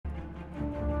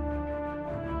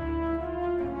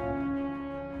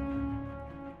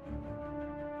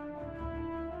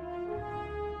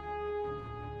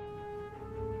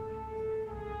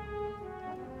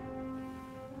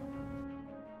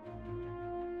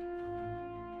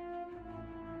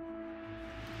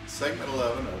segment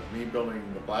 11 of me building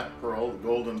the Black Pearl, the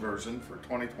golden version for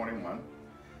 2021.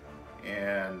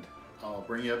 And I'll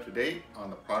bring you up to date on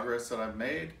the progress that I've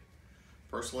made.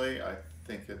 Personally, I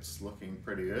think it's looking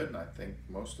pretty good, and I think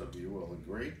most of you will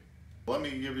agree. Let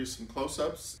me give you some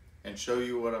close-ups and show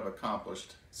you what I've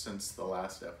accomplished since the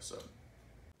last episode.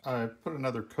 I put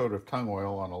another coat of tung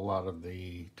oil on a lot of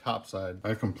the top side.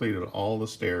 I completed all the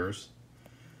stairs.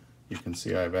 You can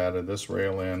see I've added this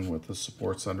rail in with the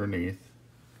supports underneath.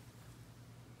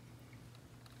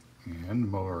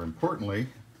 And more importantly,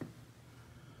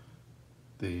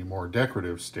 the more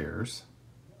decorative stairs.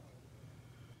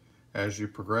 As you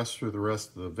progress through the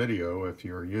rest of the video, if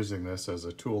you're using this as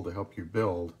a tool to help you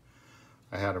build,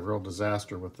 I had a real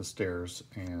disaster with the stairs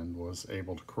and was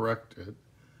able to correct it.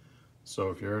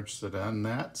 So if you're interested in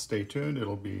that, stay tuned.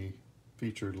 It'll be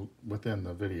featured within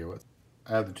the video.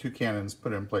 I had the two cannons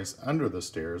put in place under the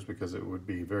stairs because it would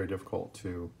be very difficult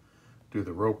to do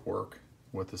the rope work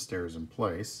with the stairs in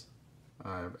place.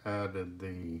 I've added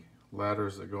the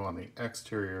ladders that go on the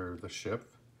exterior of the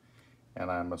ship,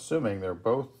 and I'm assuming they're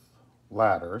both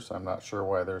ladders. I'm not sure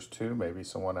why there's two. Maybe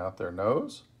someone out there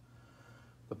knows,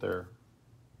 but they're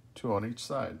two on each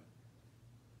side.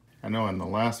 I know in the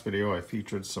last video I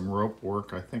featured some rope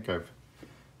work. I think I've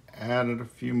added a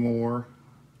few more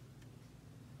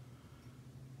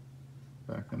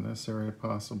back in this area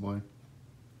possibly.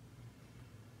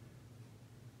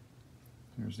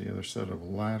 Here's the other set of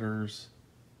ladders.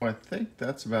 I think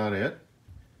that's about it.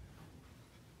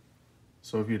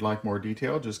 So if you'd like more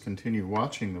detail, just continue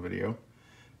watching the video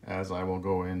as I will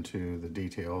go into the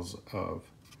details of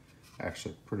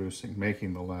actually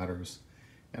making the ladders,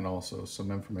 and also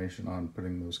some information on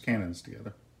putting those cannons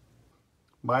together.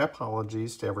 My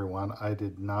apologies to everyone. I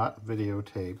did not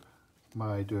videotape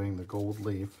my doing the gold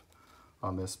leaf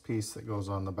on this piece that goes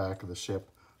on the back of the ship.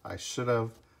 I should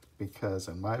have, because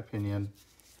in my opinion,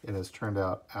 it has turned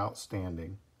out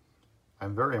outstanding.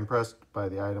 I'm very impressed by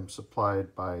the items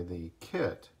supplied by the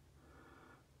kit,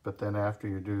 but then after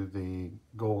you do the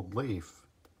gold leaf,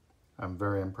 I'm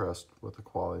very impressed with the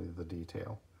quality of the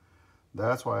detail.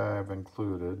 That's why I've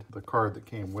included the card that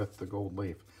came with the gold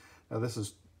leaf. Now this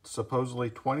is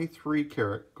supposedly 23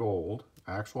 karat gold,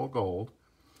 actual gold.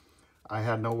 I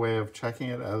had no way of checking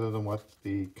it other than what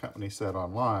the company said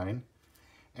online.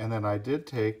 And then I did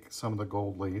take some of the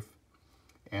gold leaf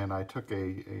and I took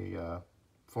a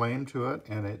flame to it,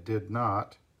 and it did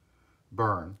not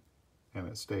burn, and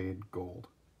it stayed gold.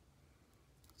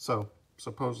 So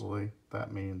supposedly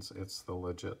that means it's the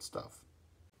legit stuff.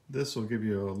 This will give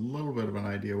you a little bit of an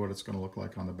idea what it's going to look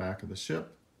like on the back of the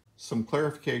ship. Some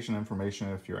clarification information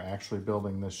if you're actually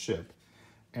building this ship.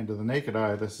 And to the naked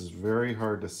eye, this is very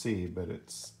hard to see, but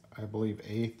it's, I believe,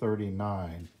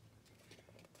 A39.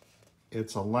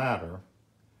 It's a ladder.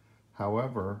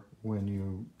 However, when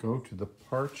you go to the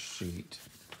part sheet,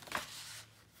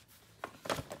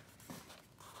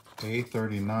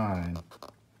 A39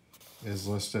 is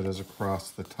listed as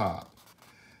across the top.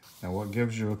 Now what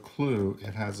gives you a clue,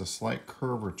 it has a slight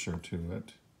curvature to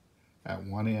it at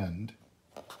one end.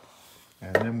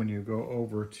 And then when you go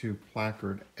over to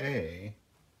placard A,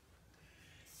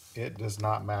 it does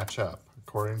not match up.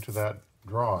 According to that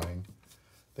drawing,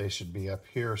 they should be up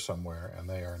here somewhere, and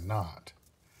they are not.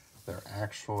 They're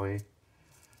actually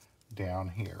down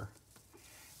here.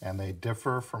 And they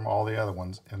differ from all the other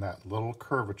ones in that little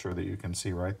curvature that you can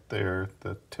see right there at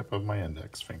the tip of my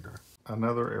index finger.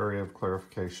 Another area of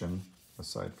clarification,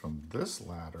 aside from this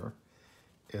ladder,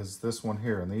 is this one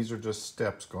here. And these are just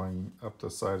steps going up the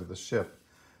side of the ship.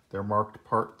 They're marked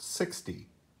part 60.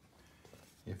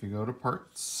 If you go to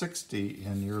part 60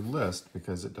 in your list,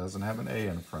 because it doesn't have an A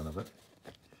in front of it,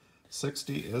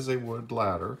 60 is a wood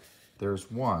ladder. There's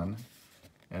one,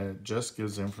 and it just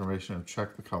gives information of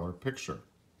check the color picture.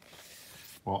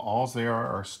 Well, all they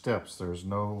are steps. There's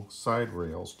no side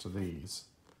rails to these.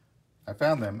 I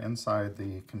found them inside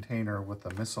the container with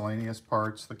the miscellaneous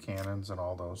parts, the cannons, and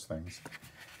all those things.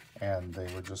 And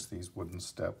they were just these wooden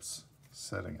steps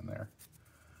sitting in there.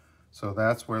 So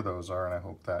that's where those are, and I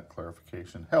hope that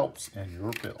clarification helps in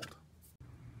your build.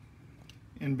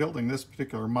 In building this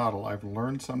particular model, I've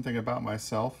learned something about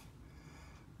myself.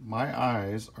 My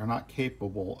eyes are not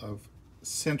capable of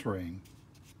centering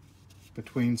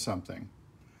between something.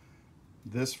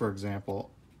 This, for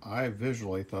example, I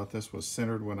visually thought this was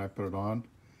centered when I put it on,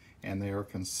 and they are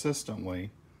consistently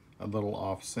a little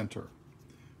off center,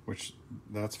 which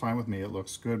that's fine with me. It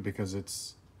looks good because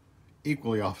it's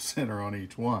equally off center on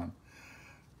each one.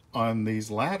 On these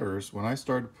ladders, when I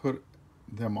started to put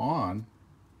them on,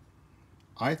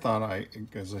 I thought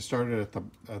because I started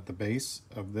at the base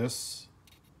of this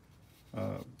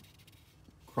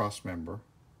cross member,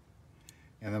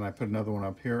 and then I put another one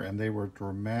up here, and they were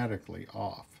dramatically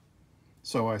off.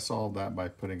 So I solved that by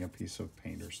putting a piece of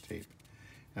painter's tape,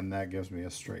 and that gives me a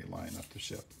straight line up the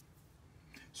ship.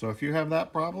 So if you have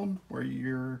that problem where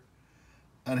you're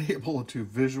unable to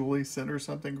visually center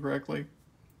something correctly,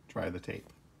 try the tape.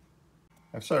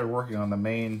 I've started working on the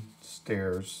main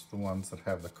stairs, the ones that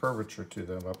have the curvature to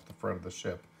them up the front of the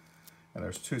ship, and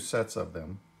there's 2 sets of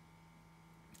them.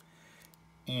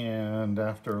 And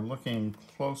after looking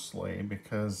closely,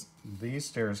 because these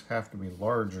stairs have to be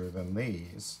larger than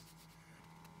these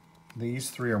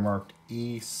 3 are marked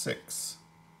E6.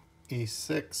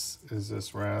 E6 is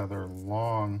this rather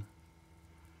long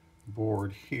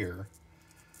board here.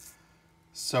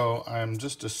 So I'm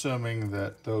just assuming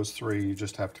that those 3 you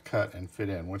just have to cut and fit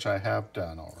in, which I have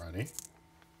done already.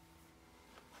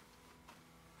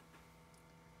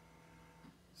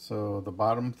 So the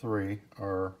bottom 3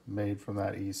 are made from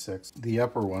that E6. The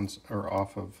upper ones are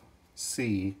off of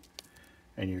C,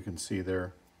 and you can see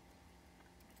they're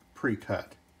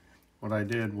pre-cut. What I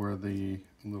did where the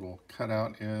little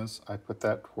cutout is, I put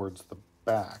that towards the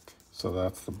back. So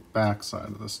that's the back side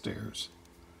of the stairs.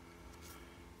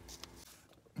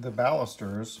 The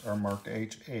balusters are marked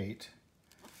H8,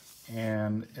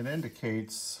 and it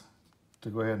indicates to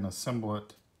go ahead and assemble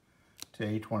it to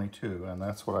A22, and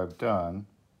that's what I've done.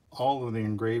 All of the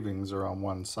engravings are on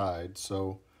one side,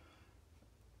 so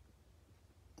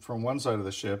from one side of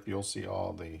the ship you'll see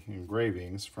all the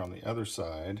engravings. From the other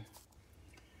side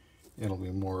it'll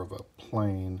be more of a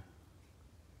plain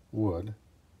wood,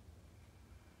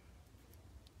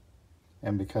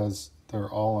 and because they're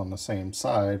all on the same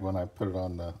side, when I put it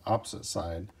on the opposite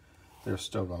side they're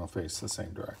still going to face the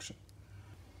same direction.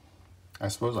 I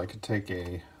suppose I could take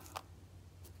a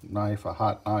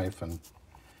hot knife, and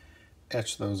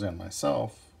etch those in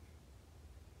myself.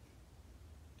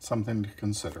 Something to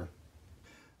consider.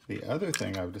 The other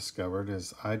thing I've discovered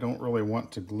is I don't really want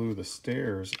to glue the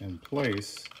stairs in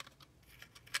place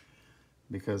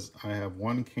because I have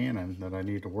one cannon that I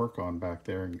need to work on back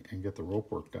there and get the rope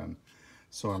work done.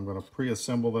 So I'm going to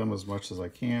pre-assemble them as much as I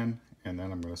can, and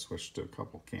then I'm going to switch to a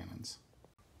couple cannons.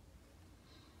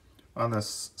 On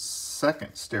this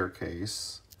second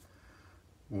staircase,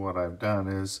 what I've done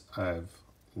is I've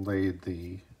laid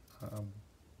the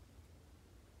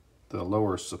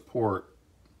lower support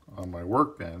on my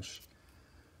workbench.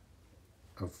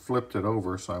 I've flipped it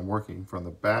over so I'm working from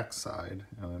the back side,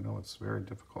 and I know it's very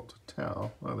difficult to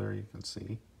tell. Well, there you can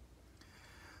see.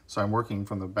 So I'm working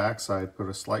from the back side, put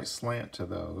a slight slant to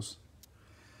those,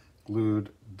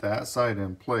 glued that side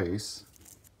in place,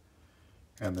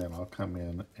 and then I'll come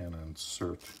in and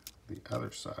insert the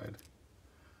other side.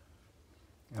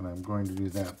 And I'm going to do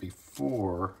that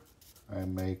before I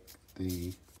make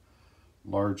the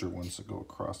larger ones that go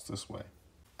across this way.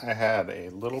 I had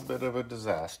a little bit of a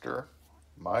disaster,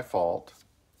 my fault,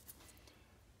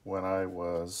 when I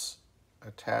was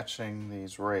attaching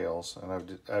these rails,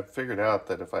 and I've figured out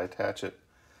that if I attach it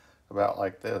about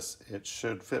like this, it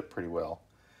should fit pretty well.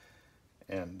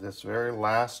 And this very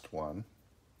last one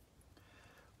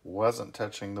wasn't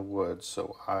touching the wood,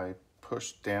 so I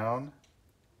pushed down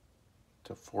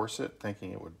to force it,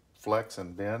 thinking it would flex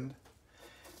and bend,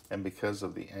 and because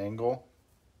of the angle,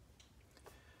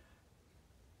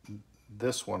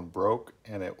 this one broke,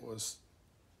 and it was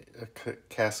a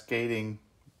cascading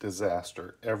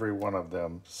disaster. Every one of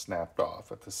them snapped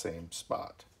off at the same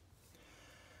spot.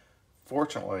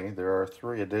 Fortunately, there are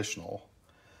 3 additional,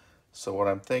 so what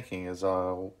I'm thinking is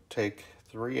I'll take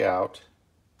 3 out,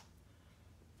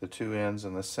 the 2 ends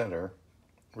in the center,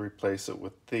 replace it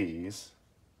with these,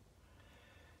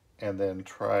 and then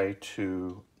try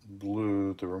to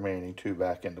glue the remaining 2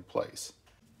 back into place.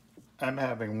 I'm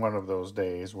having one of those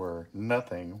days where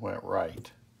nothing went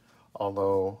right,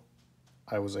 although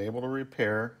I was able to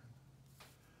repair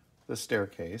the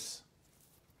staircase,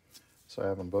 so I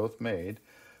have them both made.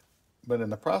 But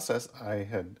in the process, I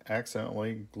had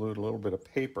accidentally glued a little bit of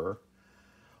paper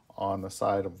on the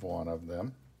side of one of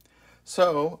them.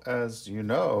 So, as you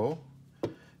know,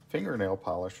 fingernail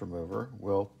polish remover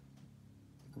will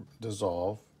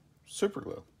dissolve super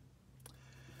glue.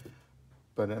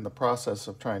 But in the process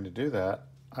of trying to do that,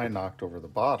 I knocked over the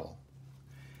bottle,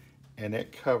 and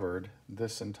it covered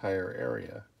this entire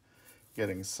area,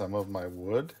 getting some of my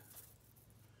wood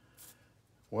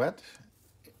wet.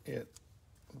 It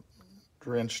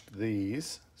drenched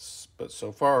these, but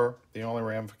so far the only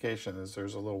ramification is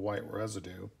there's a little white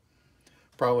residue,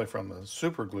 probably from the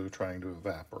super glue trying to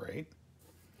evaporate,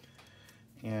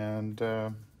 and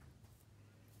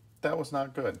that was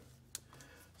not good.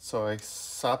 So I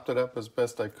sopped it up as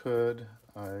best I could.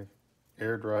 I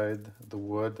air dried the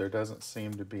wood. There doesn't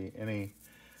seem to be any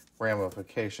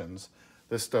ramifications.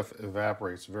 This stuff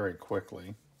evaporates very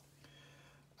quickly.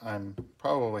 I'm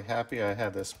probably happy I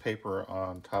had this paper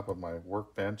on top of my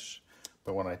workbench,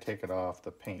 but when I take it off,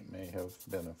 the paint may have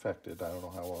been affected. I don't know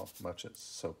how much it's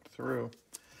soaked through.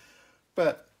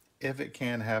 But if it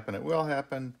can happen, it will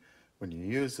happen. When you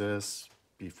use this,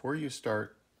 before you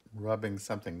start rubbing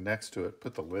something next to it,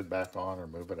 put the lid back on or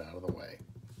move it out of the way.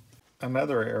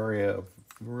 Another area of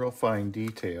real fine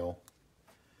detail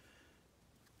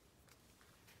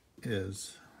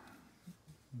is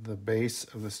the base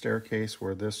of the staircase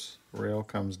where this rail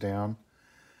comes down.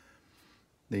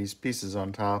 These pieces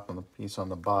on top and the piece on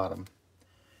the bottom.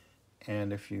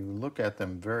 And if you look at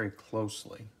them very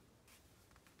closely,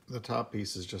 the top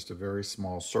piece is just a very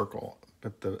small circle,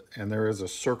 and there is a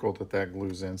circle that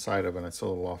glues inside of, and it's a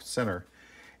little off center.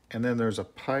 And then there's a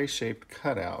pie-shaped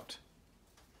cutout.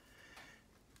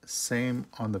 Same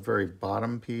on the very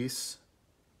bottom piece.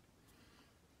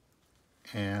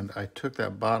 And I took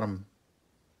that bottom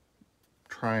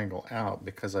triangle out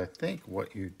because I think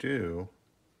what you do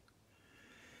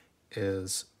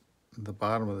is the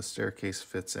bottom of the staircase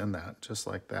fits in that, just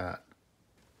like that.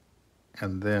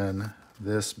 And then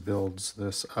this builds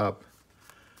this up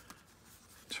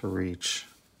to reach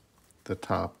the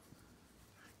top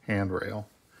handrail.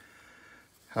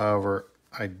 However,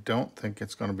 I don't think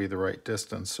it's going to be the right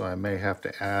distance, so I may have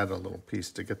to add a little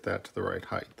piece to get that to the right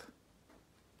height.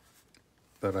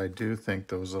 But I do think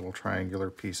those little triangular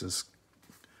pieces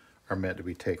are meant to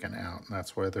be taken out, and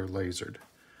that's why they're lasered.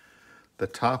 The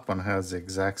top one has the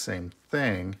exact same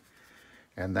thing,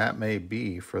 and that may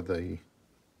be for the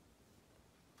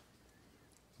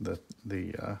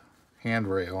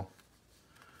handrail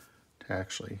to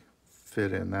actually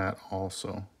fit in that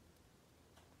also.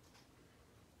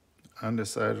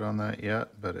 Undecided on that yet,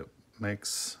 but it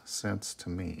makes sense to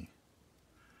me.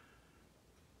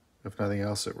 If nothing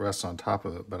else, it rests on top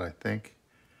of it, but I think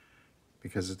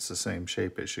because it's the same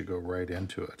shape, it should go right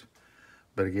into it.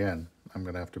 But again, I'm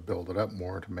going to have to build it up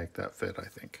more to make that fit, I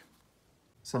think.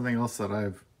 Something else that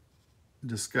I've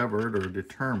discovered or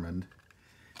determined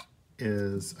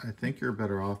is I think you're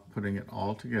better off putting it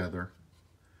all together,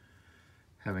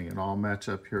 having it all match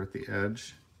up here at the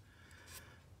edge,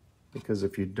 because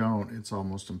if you don't, it's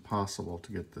almost impossible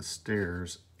to get the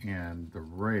stairs and the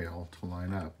rail to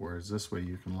line up, whereas this way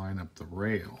you can line up the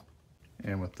rail.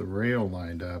 And with the rail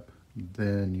lined up,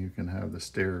 then you can have the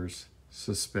stairs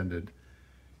suspended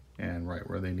and right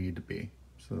where they need to be.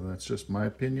 So that's just my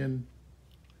opinion.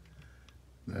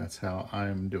 That's how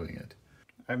I'm doing it.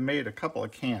 I've made a couple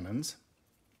of cannons,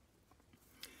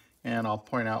 and I'll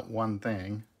point out one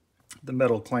thing. The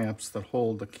metal clamps that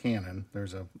hold the cannon,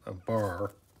 there's a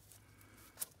bar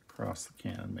across the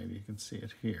cannon, maybe you can see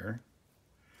it here.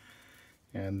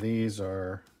 And these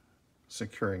are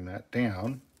securing that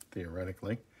down,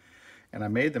 theoretically. And I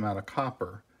made them out of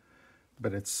copper,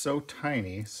 but it's so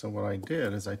tiny, so what I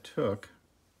did is I took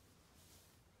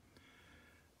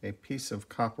a piece of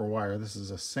copper wire. This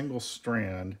is a single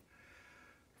strand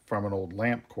from an old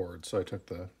lamp cord. So I took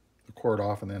the cord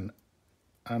off and then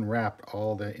unwrapped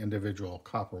all the individual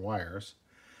copper wires.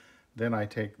 Then I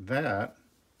take that,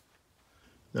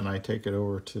 then I take it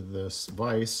over to this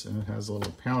vise, and it has a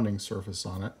little pounding surface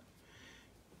on it.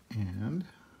 And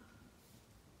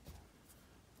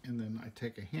then I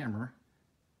take a hammer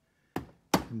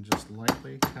and just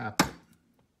lightly tap it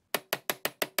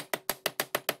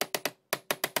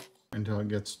until it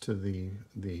gets to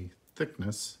the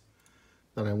thickness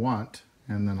that I want,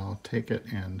 and then I'll take it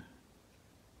and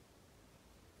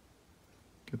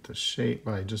get the shape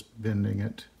by just bending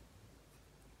it.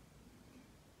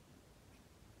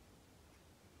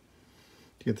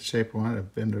 To get the shape I want, I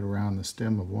bend it around the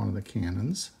stem of one of the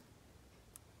cannons,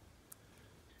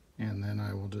 and then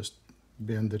I will just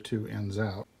bend the two ends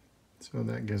out. So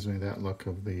that gives me that look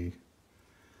of the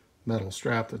metal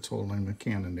strap that's holding the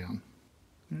cannon down.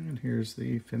 And here's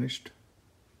the finished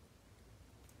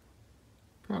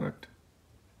product.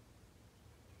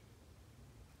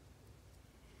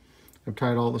 I've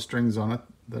tied all the strings on it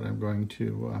that I'm going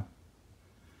to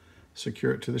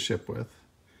secure it to the ship with.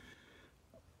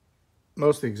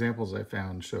 Most of the examples I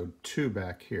found showed two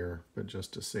back here, but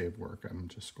just to save work, I'm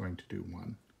just going to do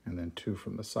one, and then two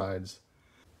from the sides.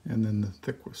 And then the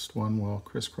thickest one will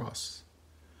crisscross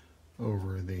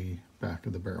over the back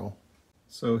of the barrel.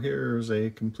 So here's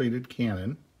a completed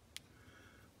cannon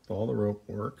with all the rope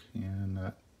work and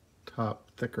that top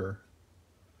thicker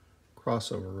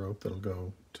crossover rope that'll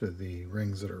go to the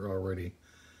rings that are already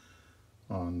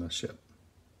on the ship.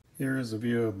 Here is a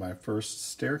view of my first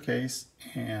staircase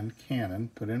and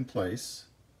cannon put in place.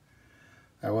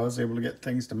 I was able to get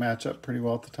things to match up pretty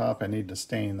well at the top. I need to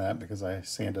stain that because I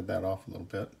sanded that off a little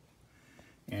bit.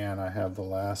 And I have the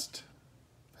last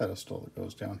pedestal that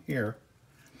goes down here,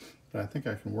 but I think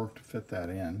I can work to fit that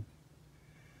in.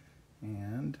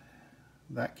 And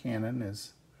that cannon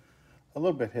is a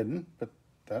little bit hidden, but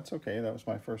that's okay. That was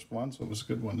my first one, so it was a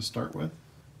good one to start with.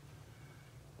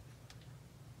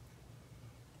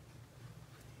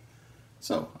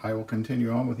 So I will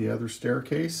continue on with the other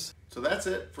staircase. So that's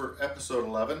it for episode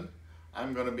 11.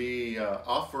 I'm going to be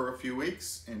off for a few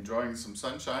weeks, enjoying some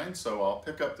sunshine, so I'll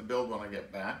pick up the build when I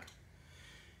get back.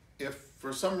 If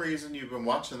for some reason you've been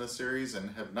watching this series and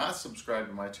have not subscribed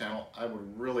to my channel, I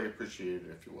would really appreciate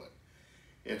it if you would.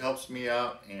 It helps me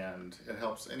out, and it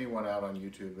helps anyone out on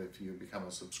YouTube if you become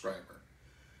a subscriber.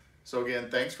 So again,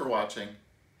 thanks for watching.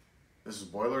 This is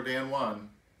Boiler Dan 1,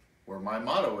 where my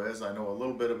motto is, I know a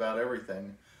little bit about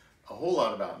everything, a whole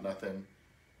lot about nothing,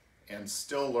 and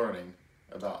still learning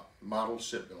about model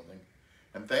shipbuilding.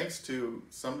 And thanks to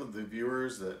some of the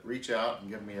viewers that reach out and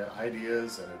give me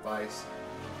ideas and advice,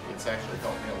 it's actually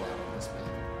helped me a lot on this build.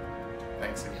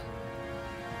 Thanks again.